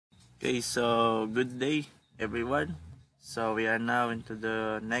Okay, so good day everyone. So we are now into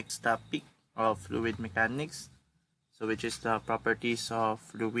the next topic of fluid mechanics, so which is the properties of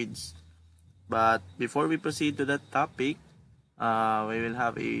fluids. But before we proceed to that topic, we will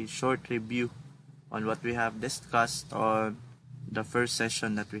have a short review on what we have discussed on the first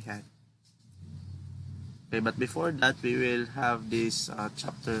session that we had. Okay, but before that, we will have these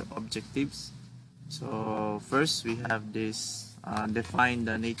chapter objectives. So first, we have this define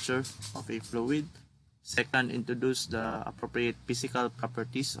the nature of a fluid. Second, introduce the appropriate physical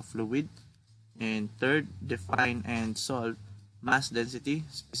properties of fluid. And third, define and solve mass density,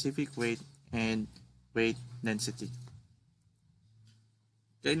 specific weight, and weight density.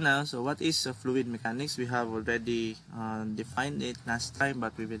 Okay, now, so what is fluid mechanics? We have already defined it last time,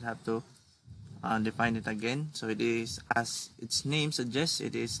 but we will have to define it again. So it is, as its name suggests,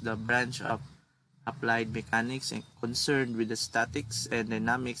 it is the branch of applied mechanics and concerned with the statics and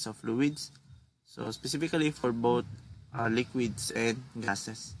dynamics of fluids. So specifically for both liquids and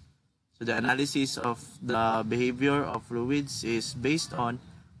gases. So the analysis of the behavior of fluids is based on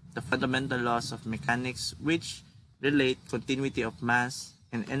the fundamental laws of mechanics, which relate continuity of mass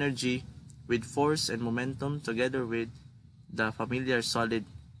and energy with force and momentum together with the familiar solid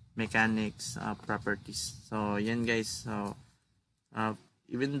mechanics properties. So yan guys, so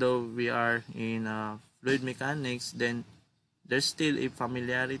even though we are in fluid mechanics, then there's still a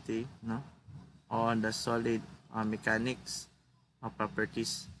familiarity, no, on the solid mechanics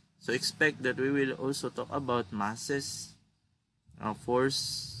properties. So expect that we will also talk about masses,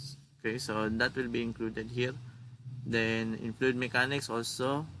 force. Okay, so that will be included here. Then in fluid mechanics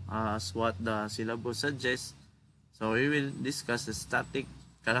also, as what the syllabus suggests, so we will discuss the static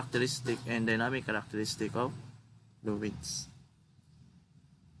characteristic and dynamic characteristic of fluids.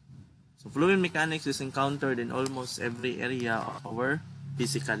 So fluid mechanics is encountered in almost every area of our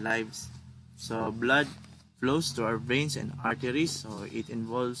physical lives. So blood flows through our veins and arteries, so it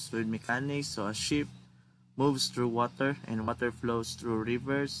involves fluid mechanics. So a ship moves through water, and water flows through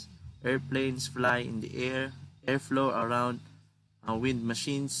rivers. Airplanes fly in the air, airflow around wind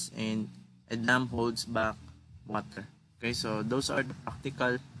machines, and a dam holds back water. Okay, so those are the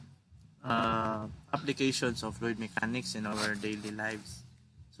practical applications of fluid mechanics in our daily lives.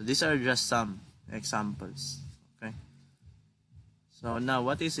 So these are just some examples. Okay. So now,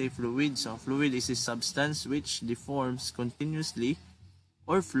 what is a fluid? So fluid is a substance which deforms continuously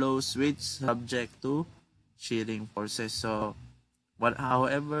or flows with subject to shearing forces. So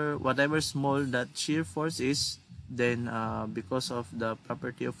whatever small that shear force is, then because of the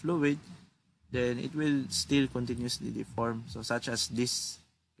property of fluid, then it will still continuously deform. So such as this.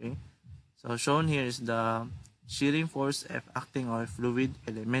 Okay. So shown here is the shearing force F acting on a fluid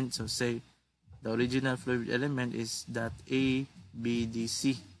element. So say the original fluid element is that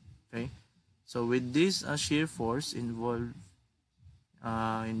ABDC. Okay. So with this shear force involved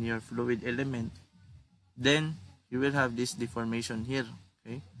in your fluid element, then you will have this deformation here.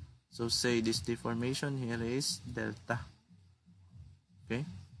 Okay. So say this deformation here is delta. Okay.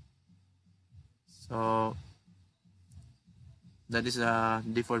 So that is a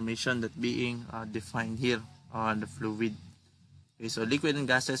deformation that being defined here on the fluid. Okay, so liquid and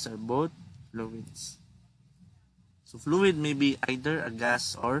gases are both fluids. So fluid may be either a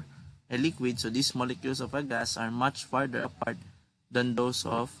gas or a liquid. So these molecules of a gas are much farther apart than those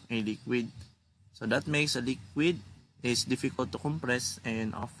of a liquid. So that makes a liquid is difficult to compress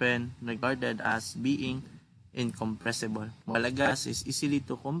and often regarded as being incompressible, while a gas is easily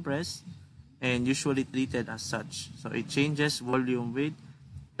to compress and usually treated as such. So it changes volume with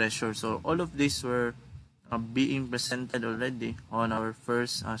pressure. So all of these were being presented already on our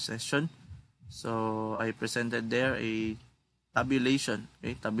first session. So I presented there a tabulation,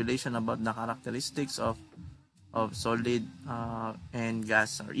 okay, tabulation about the characteristics of solid and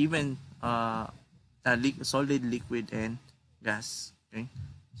gas, or even solid, liquid, and gas. Okay,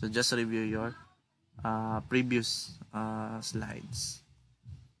 so just review your previous slides.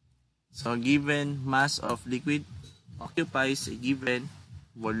 So given mass of liquid occupies a given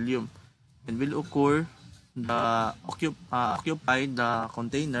volume and will occur the occupy the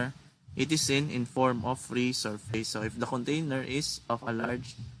container it is in form of free surface. So if the container is of a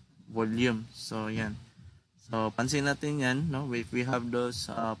large volume, so yan. So pansin natin yan, no? If we have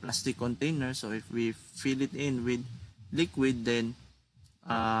those plastic containers, so if we fill it in with liquid, then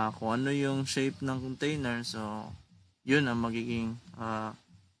kung ano yung shape ng container, so yun ang magiging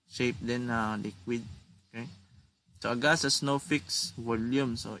shape din na liquid. Okay? So a gas has no fixed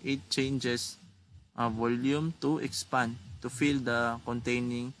volume, so it changes volume to expand to fill the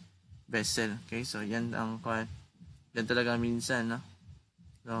containing vessel. Okay, so yan ang yan talaga minsan, no?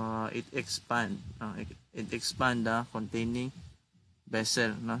 So it expand the containing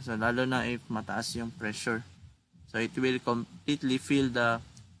vessel, no? So lalo na if mataas yung pressure, so it will completely fill the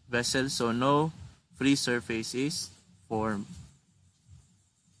vessel, so no free surface is formed.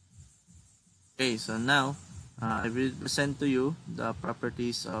 Okay, so now I will present to you the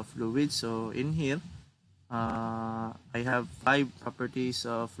properties of fluids. So in here I have 5 properties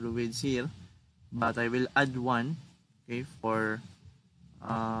of fluids here, but I will add one, okay, for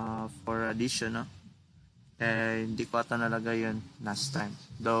addition, no? Hindi ko ata nalagay yun last time,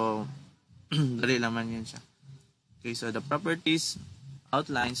 though dali naman yun siya. Okay, so the properties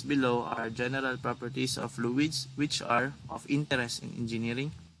outlines below are general properties of fluids which are of interest in engineering.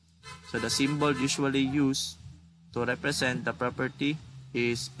 So the symbol usually used to represent the property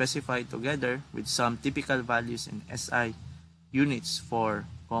is specified together with some typical values in SI units for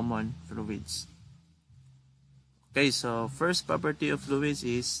common fluids. Okay, so first property of fluids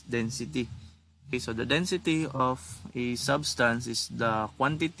is density. Okay, so the density of a substance is the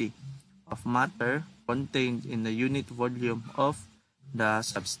quantity of matter contained in the unit volume of the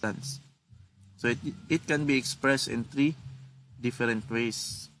substance. So it can be expressed in 3 different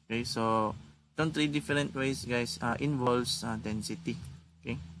ways. Okay, so itong 3 different ways, guys, involves density.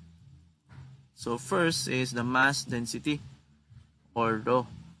 Okay, so first is the mass density, or rho.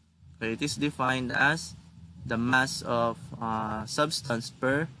 Okay, it is defined as the mass of substance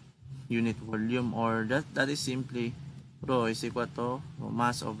per unit volume, or that is simply rho is equal to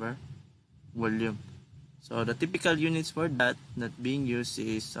mass over volume. So the typical units for that being used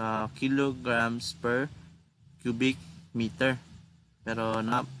is kilograms per cubic meter, pero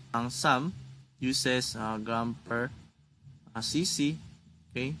ang SAM uses gram per cc.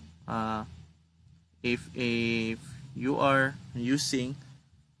 Okay, if you are using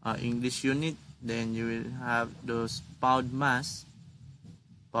English unit, then you will have those pound mass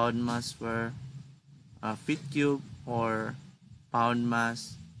per feet cube, or pound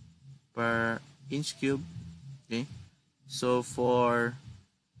mass per inch cube. Okay, so for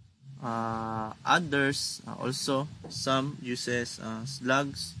others, also some uses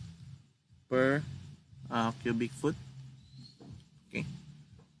slugs per cubic foot. Okay,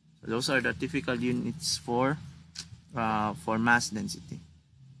 so those are the typical units for mass density.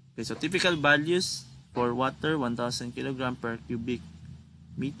 Okay, so typical values for water: 1,000 kg per cubic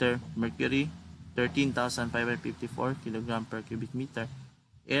meter, mercury 13,554 kg per cubic meter,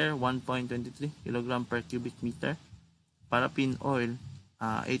 air 1.23 kg per cubic meter, paraffin oil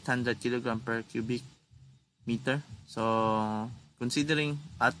 800 kg per cubic meter. So considering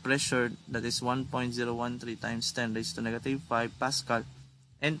at pressure that is 1.013 times 10 raised to negative 5 Pascal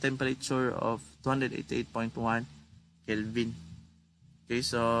and temperature of 288.1 Kelvin. Okay,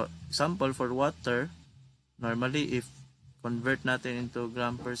 so example for water, normally if convert natin into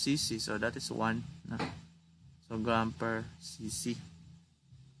gram per cc, so that is 1. So gram per cc.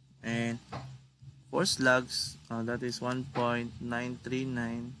 And for slugs, that is 1.939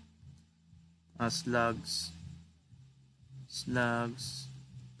 slugs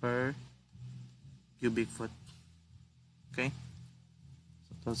per cubic foot. Okay,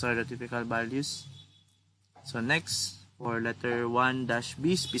 so those are the typical values. So next, for letter 1-B,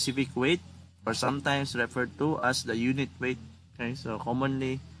 specific weight, or sometimes referred to as the unit weight. Okay, so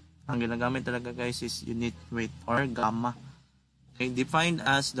commonly ang ginagamit talaga, guys, is unit weight or gamma. Okay, defined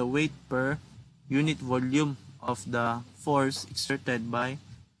as the weight per unit volume of the force exerted by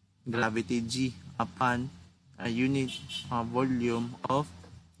gravity G upon a unit volume of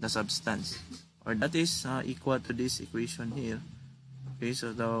the substance, or that is equal to this equation here. Okay, so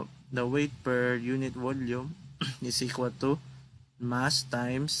the weight per unit volume is equal to mass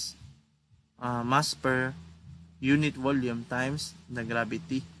times mass per unit volume times the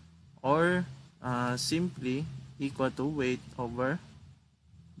gravity, or simply equal to weight over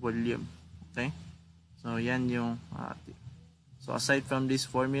volume. Okay, so yan yung so aside from this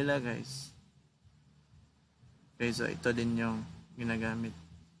formula, guys, okay, so ito din yung ginagamit.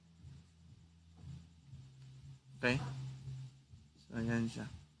 Okay, so yan siya.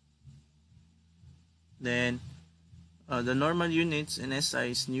 Then the normal units in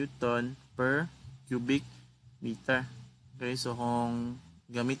SI is Newton per cubic meter. Okay, so kung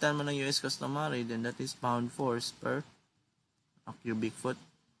gamitan mo ng US customary, then that is pound force per cubic foot.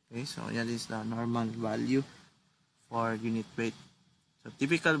 Okay, so that is the normal value for unit weight. So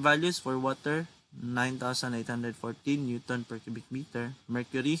typical values for water: 9,814 Newton per cubic meter,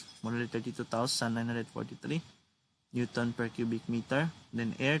 mercury 132,943 Newton per cubic meter,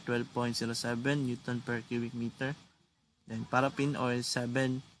 then air 12.07 Newton per cubic meter, then paraffin oil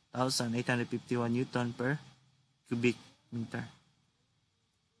 7,851 Newton per cubic meter.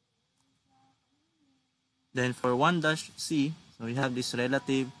 Then for 1-C, so we have this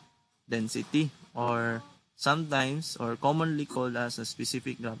relative density, or sometimes or commonly called as a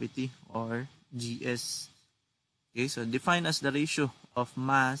specific gravity, or GS. Okay, so defined as the ratio of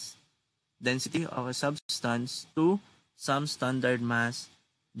mass density of a substance to some standard mass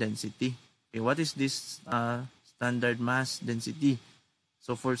density. Okay, what is this standard mass density?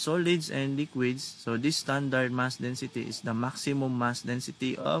 So for solids and liquids, so this standard mass density is the maximum mass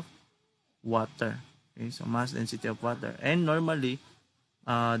density of water. Okay, so mass density of water. And normally,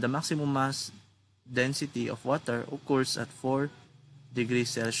 the maximum mass density of water occurs at 4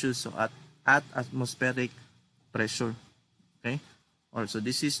 degrees Celsius, so at atmospheric pressure. Okay? Also,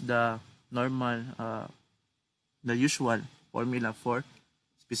 this is the normal, the usual formula for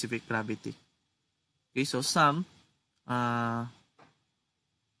specific gravity. Okay, so some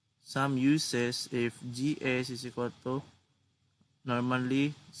uses, if GS is equal to,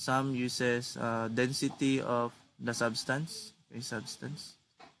 normally some uses density of the substance, okay, substance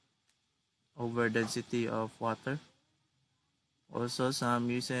over density of water. Also, some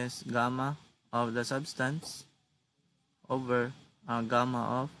uses gamma of the substance over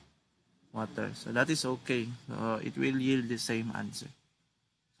gamma of water. So that is okay. So it will yield the same answer.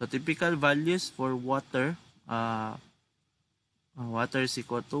 So typical values for water, water is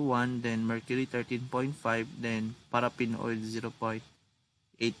equal to 1, then mercury 13.5, then paraffin oil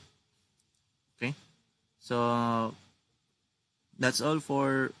 0.8. Okay, so that's all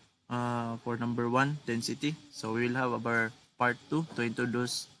for number 1, density. So we will have our part 2 to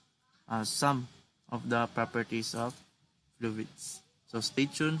introduce some of the properties of fluids. So stay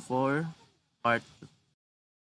tuned for part 2.